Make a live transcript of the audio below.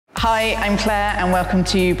Hi, I'm Claire and welcome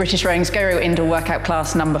to British Rowing's Go Row Indoor Workout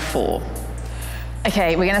class number 4.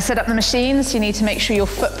 Okay, we're going to set up the machines. You need to make sure your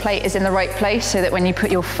foot plate is in the right place so that when you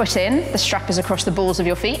put your foot in, the strap is across the balls of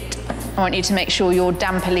your feet. I want you to make sure your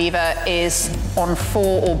damper lever is on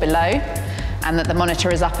 4 or below and that the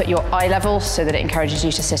monitor is up at your eye level so that it encourages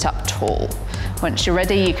you to sit up tall. Once you're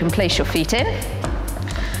ready, you can place your feet in.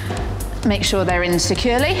 Make sure they're in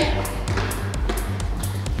securely.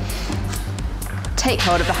 Take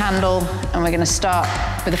hold of the handle and we're going to start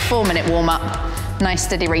with a 4-minute warm-up. Nice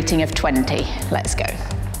steady rating of 20. Let's go.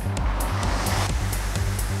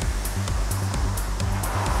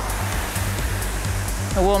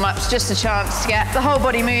 The warm-up's just a chance to get the whole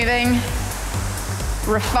body moving,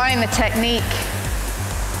 refine the technique,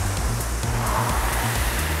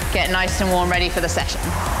 get nice and warm ready for the session.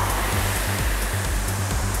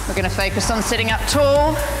 We're going to focus on sitting up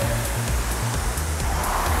tall.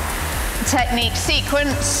 Technique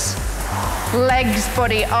sequence, legs,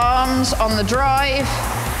 body, arms on the drive.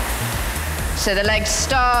 So the legs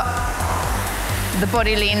start, the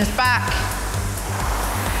body leans back,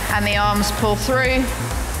 and the arms pull through.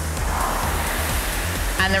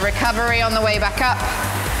 And the recovery on the way back up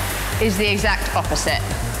is the exact opposite.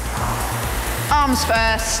 Arms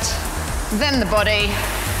first, then the body,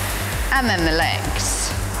 and then the legs.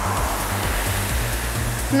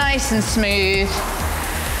 Nice and smooth.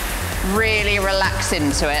 Really relax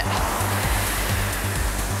into it.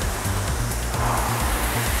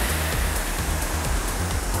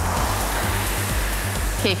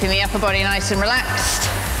 Keeping the upper body nice and relaxed.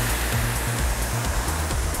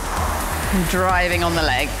 And driving on the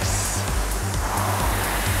legs.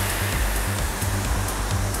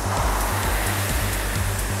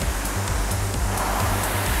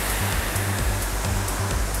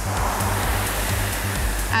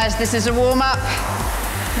 As this is a warm-up,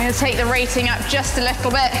 I'm going to take the rating up just a little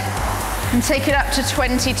bit and take it up to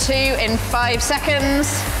 22 in 5 seconds.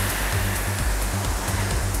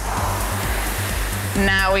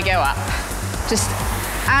 Now we go up. Just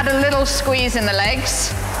add a little squeeze in the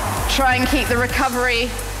legs. Try and keep the recovery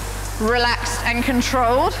relaxed and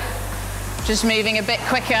controlled. Just moving a bit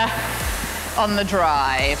quicker on the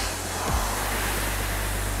drive.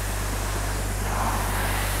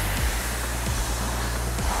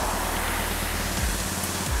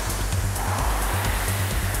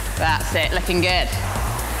 That's it, looking good.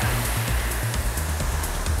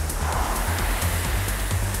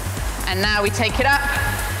 And now we take it up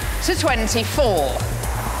to 24.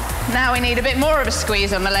 Now we need a bit more of a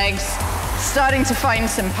squeeze on the legs, starting to find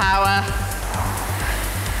some power,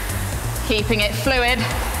 keeping it fluid.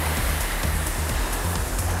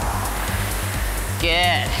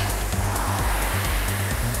 Good.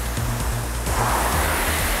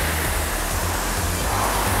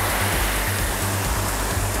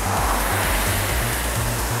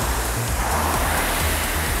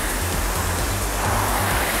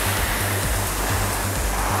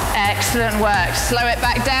 Excellent work. Slow it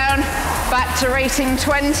back down, back to rating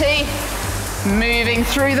 20. Moving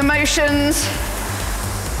through the motions.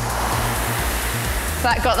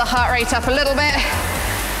 That got the heart rate up a little bit.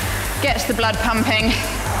 Gets the blood pumping.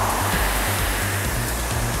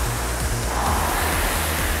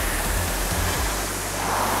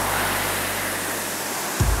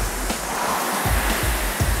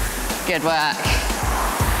 Good work.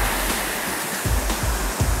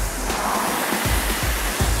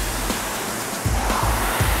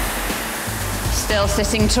 Still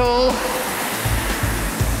sitting tall.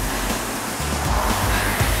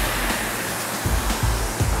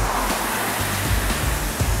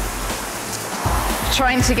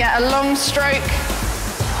 Trying to get a long stroke,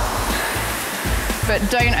 but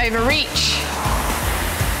don't overreach.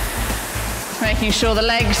 Making sure the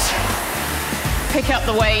legs pick up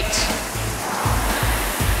the weight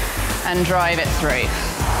and drive it through.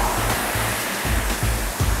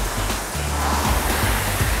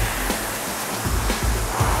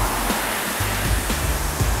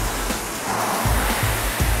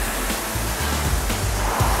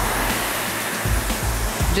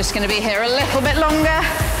 Just going to be here a little bit longer,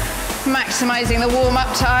 maximizing the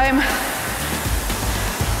warm-up time.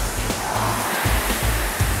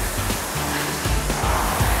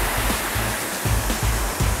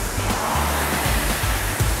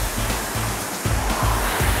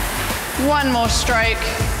 One more stroke,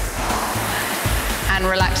 and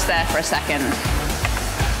relax there for a second.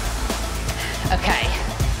 Okay,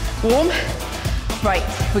 warm. Right,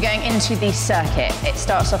 we're going into the circuit. It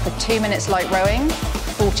starts off with 2 minutes light rowing,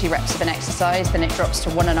 40 reps of an exercise, then it drops to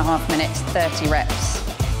 1.5 minutes, 30 reps,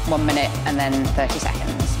 1 minute, and then 30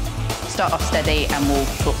 seconds. Start off steady and we'll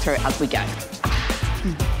talk through it as we go.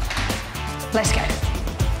 Let's go.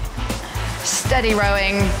 Steady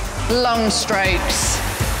rowing, long strokes.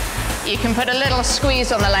 You can put a little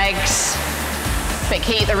squeeze on the legs, but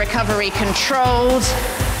keep the recovery controlled.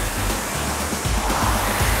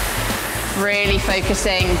 Really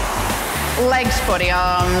focusing legs, body,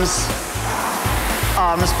 arms,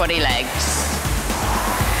 arms, body, legs.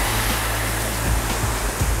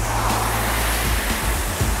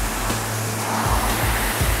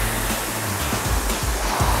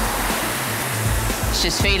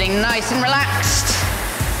 Just feeling nice and relaxed,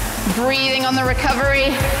 breathing on the recovery,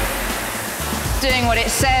 doing what it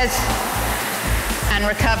says, and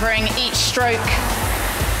recovering each stroke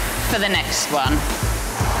for the next one.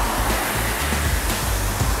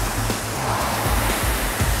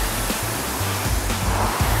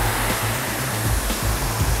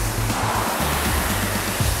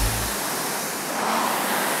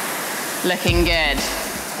 Looking good.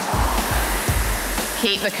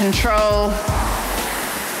 Keep the control.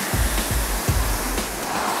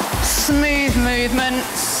 Smooth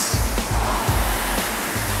movements,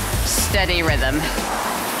 steady rhythm.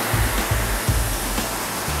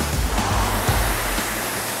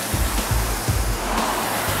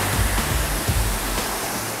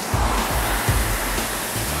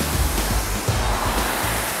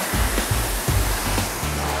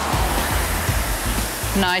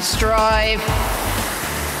 Nice drive,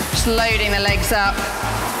 just loading the legs up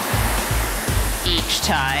each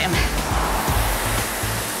time.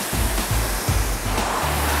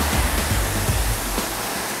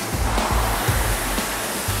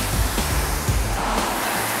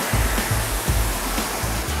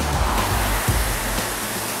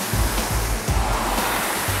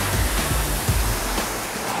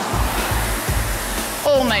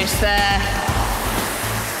 Almost there.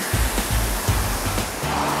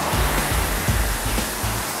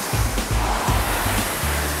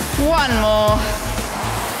 One more.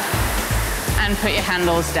 And put your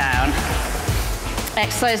handles down.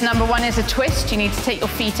 Exercise number 1 is a twist. You need to take your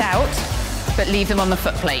feet out, but leave them on the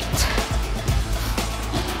foot plate.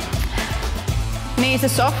 Knees are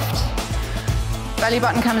soft. Belly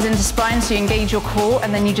button comes into spine, so you engage your core,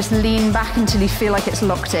 and then you just lean back until you feel like it's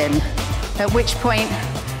locked in. At which point,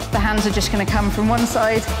 the hands are just going to come from one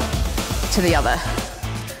side to the other.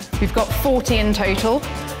 We've got 40 in total.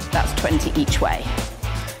 That's 20 each way.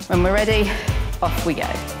 When we're ready, off we go.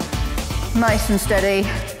 Nice and steady.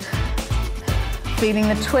 Feeling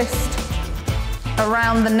the twist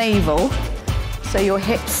around the navel, so your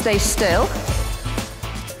hips stay still,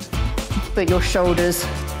 but your shoulders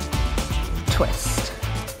twist.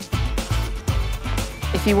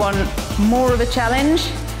 If you want more of a challenge,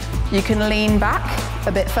 you can lean back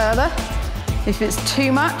a bit further. If it's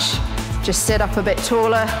too much, just sit up a bit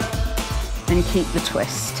taller and keep the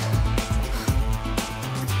twist.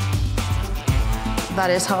 That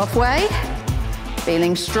is halfway.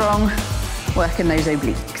 Feeling strong, working those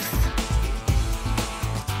obliques.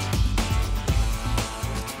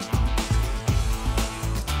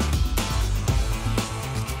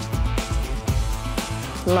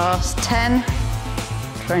 Last 10.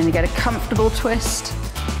 Trying to get a comfortable twist.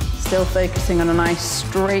 Still focusing on a nice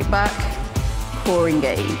straight back, core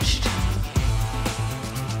engaged.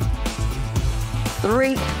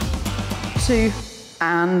 3, 2,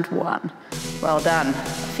 and 1. Well done.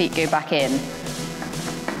 Feet go back in.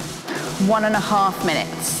 1.5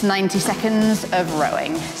 minutes, 90 seconds of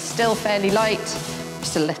rowing. Still fairly light,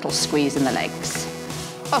 just a little squeeze in the legs.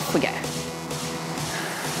 Off we go.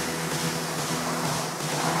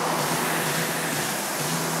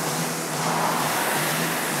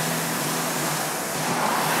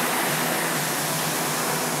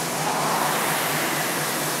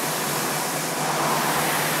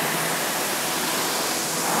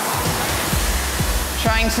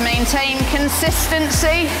 Trying to maintain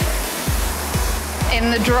consistency in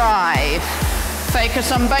the drive.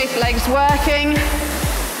 Focus on both legs working.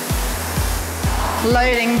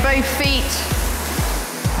 Loading both feet.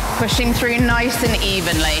 Pushing through nice and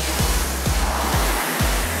evenly.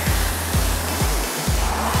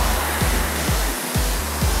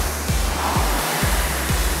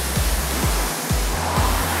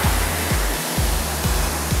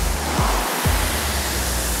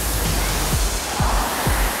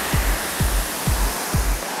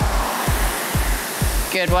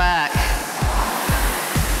 Good work.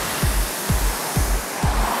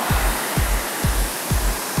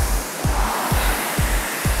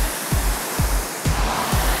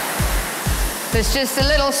 There's just a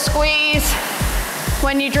little squeeze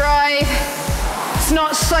when you drive. It's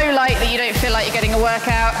not so light that you don't feel like you're getting a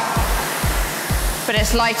workout, but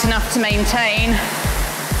it's light enough to maintain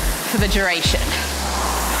for the duration.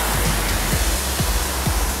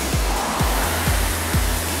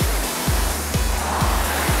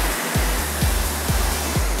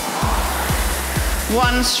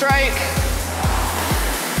 One stroke,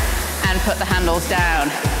 and put the handles down.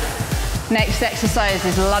 Next exercise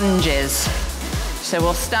is lunges. So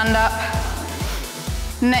we'll stand up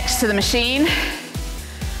next to the machine,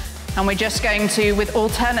 and we're just going to, with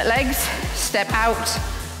alternate legs, step out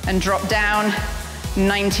and drop down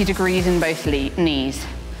 90 degrees in both knees.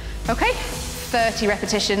 Okay, 30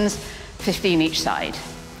 repetitions, 15 each side.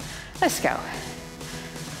 Let's go.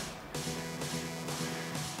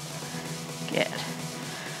 Good.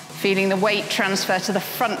 Feeling the weight transfer to the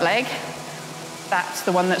front leg. That's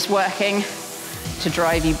the one that's working to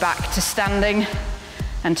drive you back to standing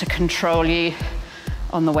and to control you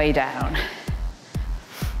on the way down.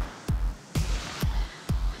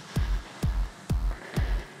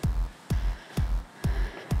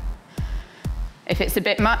 If it's a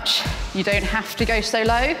bit much, you don't have to go so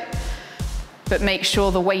low, but make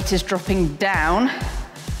sure the weight is dropping down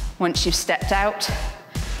once you've stepped out,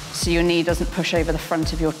 so your knee doesn't push over the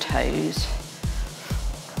front of your toes.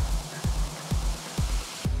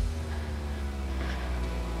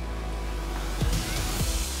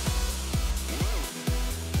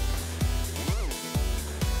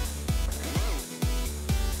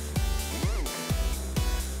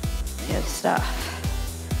 Good stuff.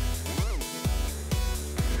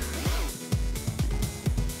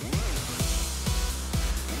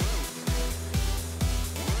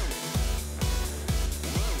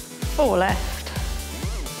 Four left.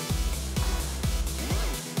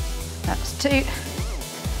 That's 2.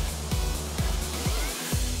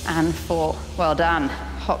 And 4. Well done.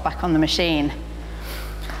 Hop back on the machine.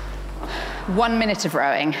 1 minute of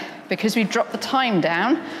rowing. Because we've dropped the time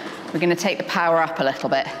down, we're going to take the power up a little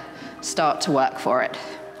bit. Start to work for it.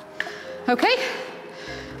 Okay?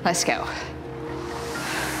 Let's go.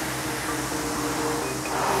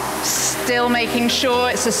 Still making sure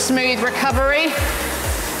it's a smooth recovery.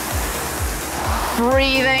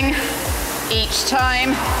 Breathing each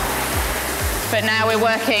time, but now we're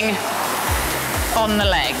working on the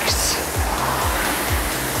legs.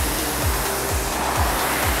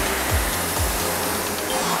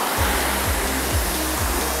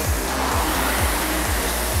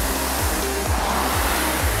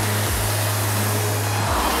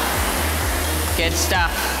 Good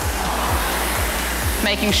stuff.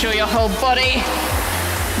 Making sure your whole body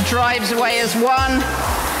drives away as one,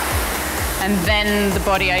 and then the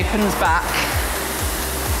body opens back.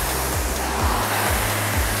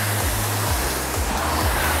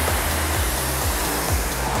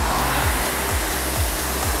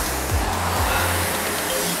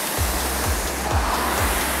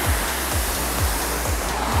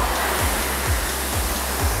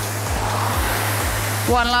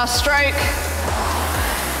 One last stroke.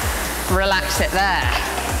 Relax it there.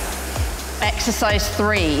 Exercise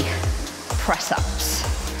 3, press-ups.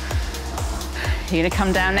 You're gonna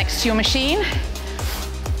come down next to your machine.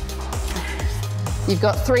 You've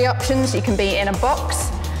got 3 options. You can be in a box,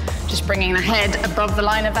 just bringing the head above the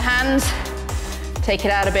line of the hands. Take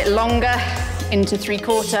it out a bit longer, into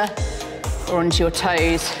 3/4, or onto your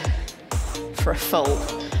toes for a full.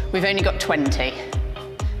 We've only got 20,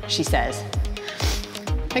 she says.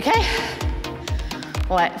 Okay,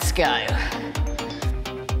 let's go.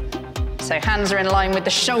 So hands are in line with the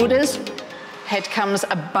shoulders. Head comes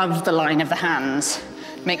above the line of the hands.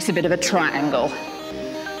 Makes a bit of a triangle.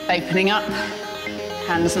 Opening up,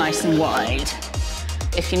 hands nice and wide.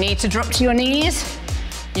 If you need to drop to your knees,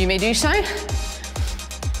 you may do so.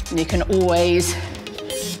 And you can always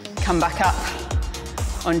come back up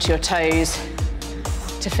onto your toes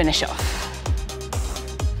to finish off.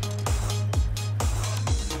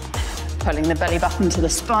 Pulling the belly button to the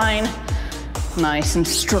spine, nice and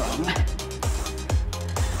strong.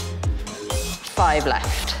 5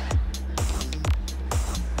 left.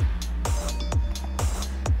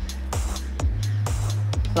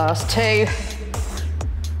 Last 2.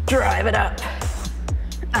 Drive it up.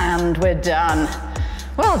 And we're done.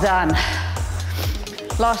 Well done.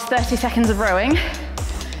 Last 30 seconds of rowing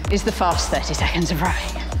is the fast 30 seconds of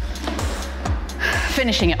rowing.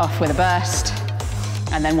 Finishing it off with a burst,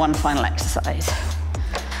 and then one final exercise.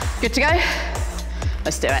 Good to go?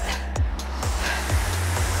 Let's do it.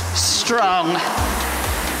 Strong.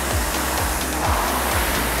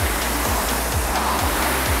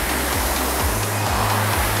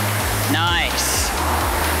 Nice.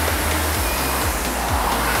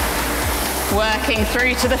 Working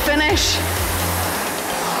through to the finish.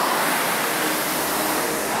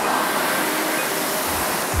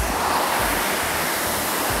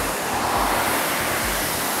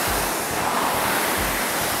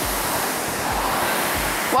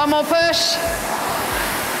 One more push,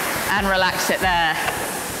 and relax it there.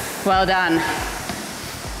 Well done.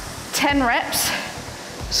 10 reps,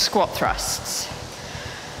 squat thrusts.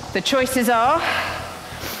 The choices are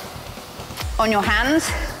on your hands,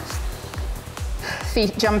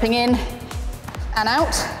 feet jumping in and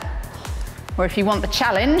out, or if you want the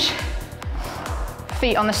challenge,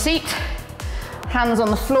 feet on the seat, hands on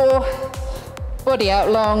the floor, body out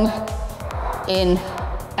long, in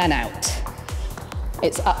and out.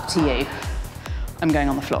 It's up to you. I'm going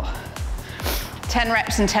on the floor. 10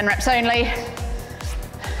 reps and 10 reps only.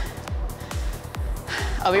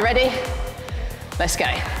 Are we ready? Let's go.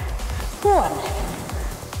 1,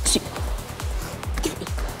 2, 3,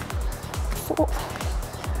 4.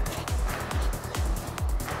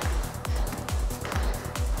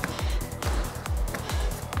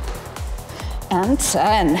 And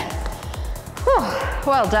 10. Whew,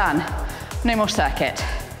 well done. No more circuit.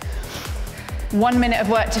 1 minute of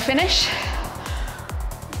work to finish.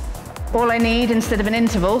 All I need instead of an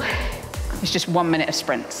interval is just 1 minute of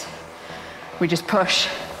sprints. We just push,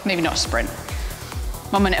 maybe not a sprint.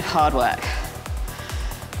 1 minute of hard work.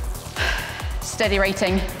 Steady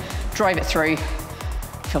rating, drive it through,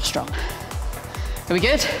 feel strong. Are we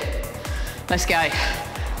good? Let's go.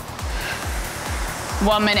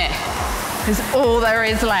 1 minute is all there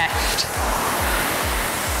is left.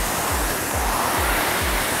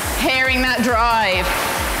 Hearing that drive.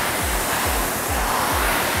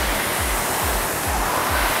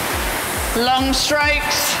 Long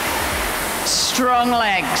strokes, strong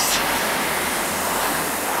legs.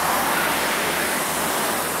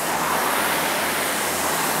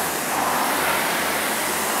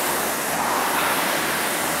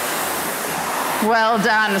 Well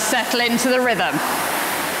done, settle into the rhythm.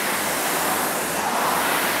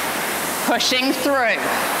 Pushing through.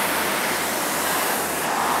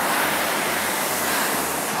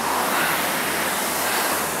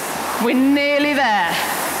 We're nearly there.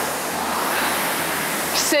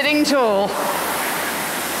 Sitting tall.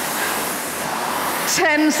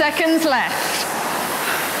 10 seconds left.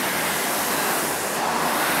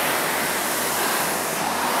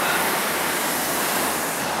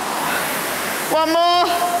 One more.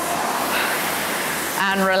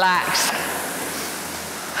 And relax.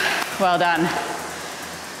 Well done.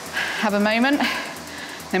 Have a moment.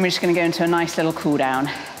 Then we're just going to go into a nice little cool down.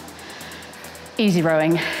 Easy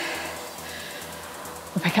rowing.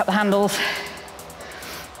 We'll pick up the handles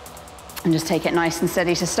and just take it nice and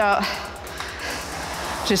steady to start.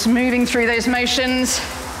 Just moving through those motions,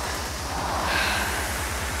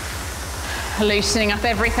 loosening up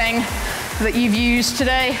everything that you've used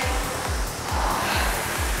today.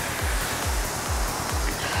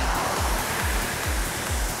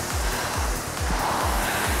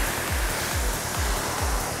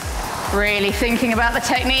 Really thinking about the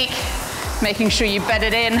technique, making sure you bed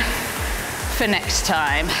it in for next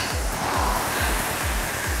time.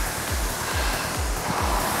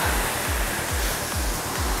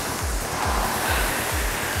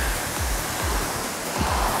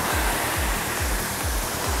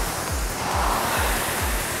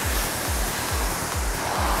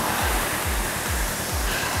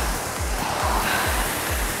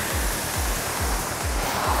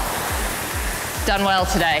 Done well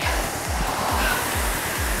today.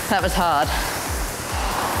 That was hard.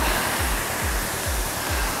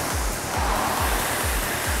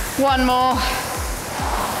 One more,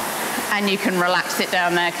 and you can relax it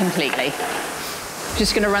down there completely.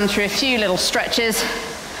 Just going to run through a few little stretches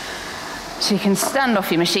so you can stand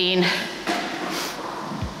off your machine.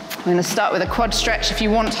 I'm going to start with a quad stretch. If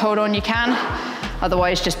you want to hold on, you can.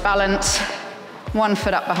 Otherwise, just balance. 1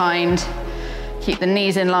 foot up behind. Keep the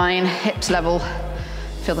knees in line, hips level.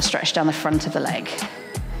 Feel the stretch down the front of the leg.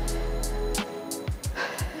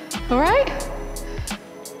 All right?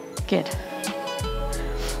 Good.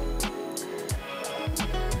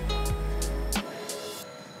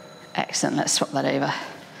 Excellent, let's swap that over.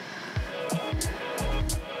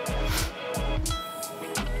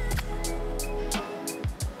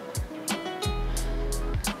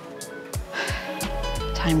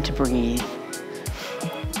 Time to breathe.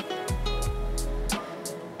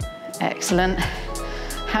 Excellent.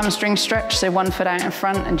 Hamstring stretch, so 1 foot out in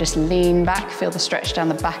front and just lean back. Feel the stretch down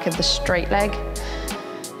the back of the straight leg.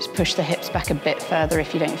 Just push the hips back a bit further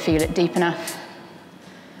if you don't feel it deep enough.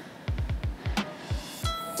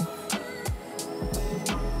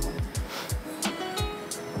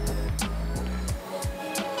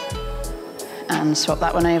 And swap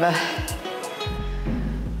that one over.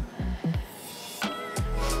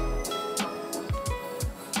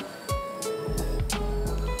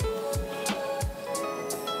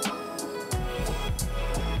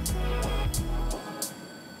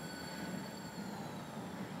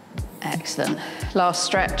 Excellent. Last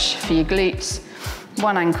stretch for your glutes.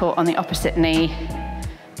 One ankle on the opposite knee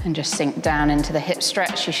and just sink down into the hip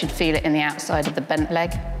stretch. You should feel it in the outside of the bent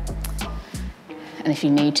leg. And if you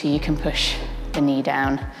need to, you can push the knee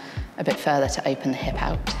down a bit further to open the hip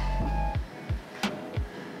out.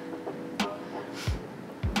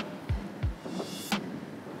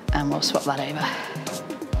 And we'll swap that over.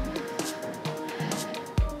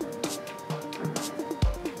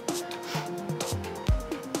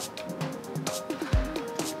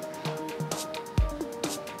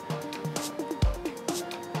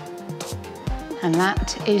 And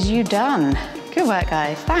that is you done. Good work,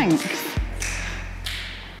 guys, thanks.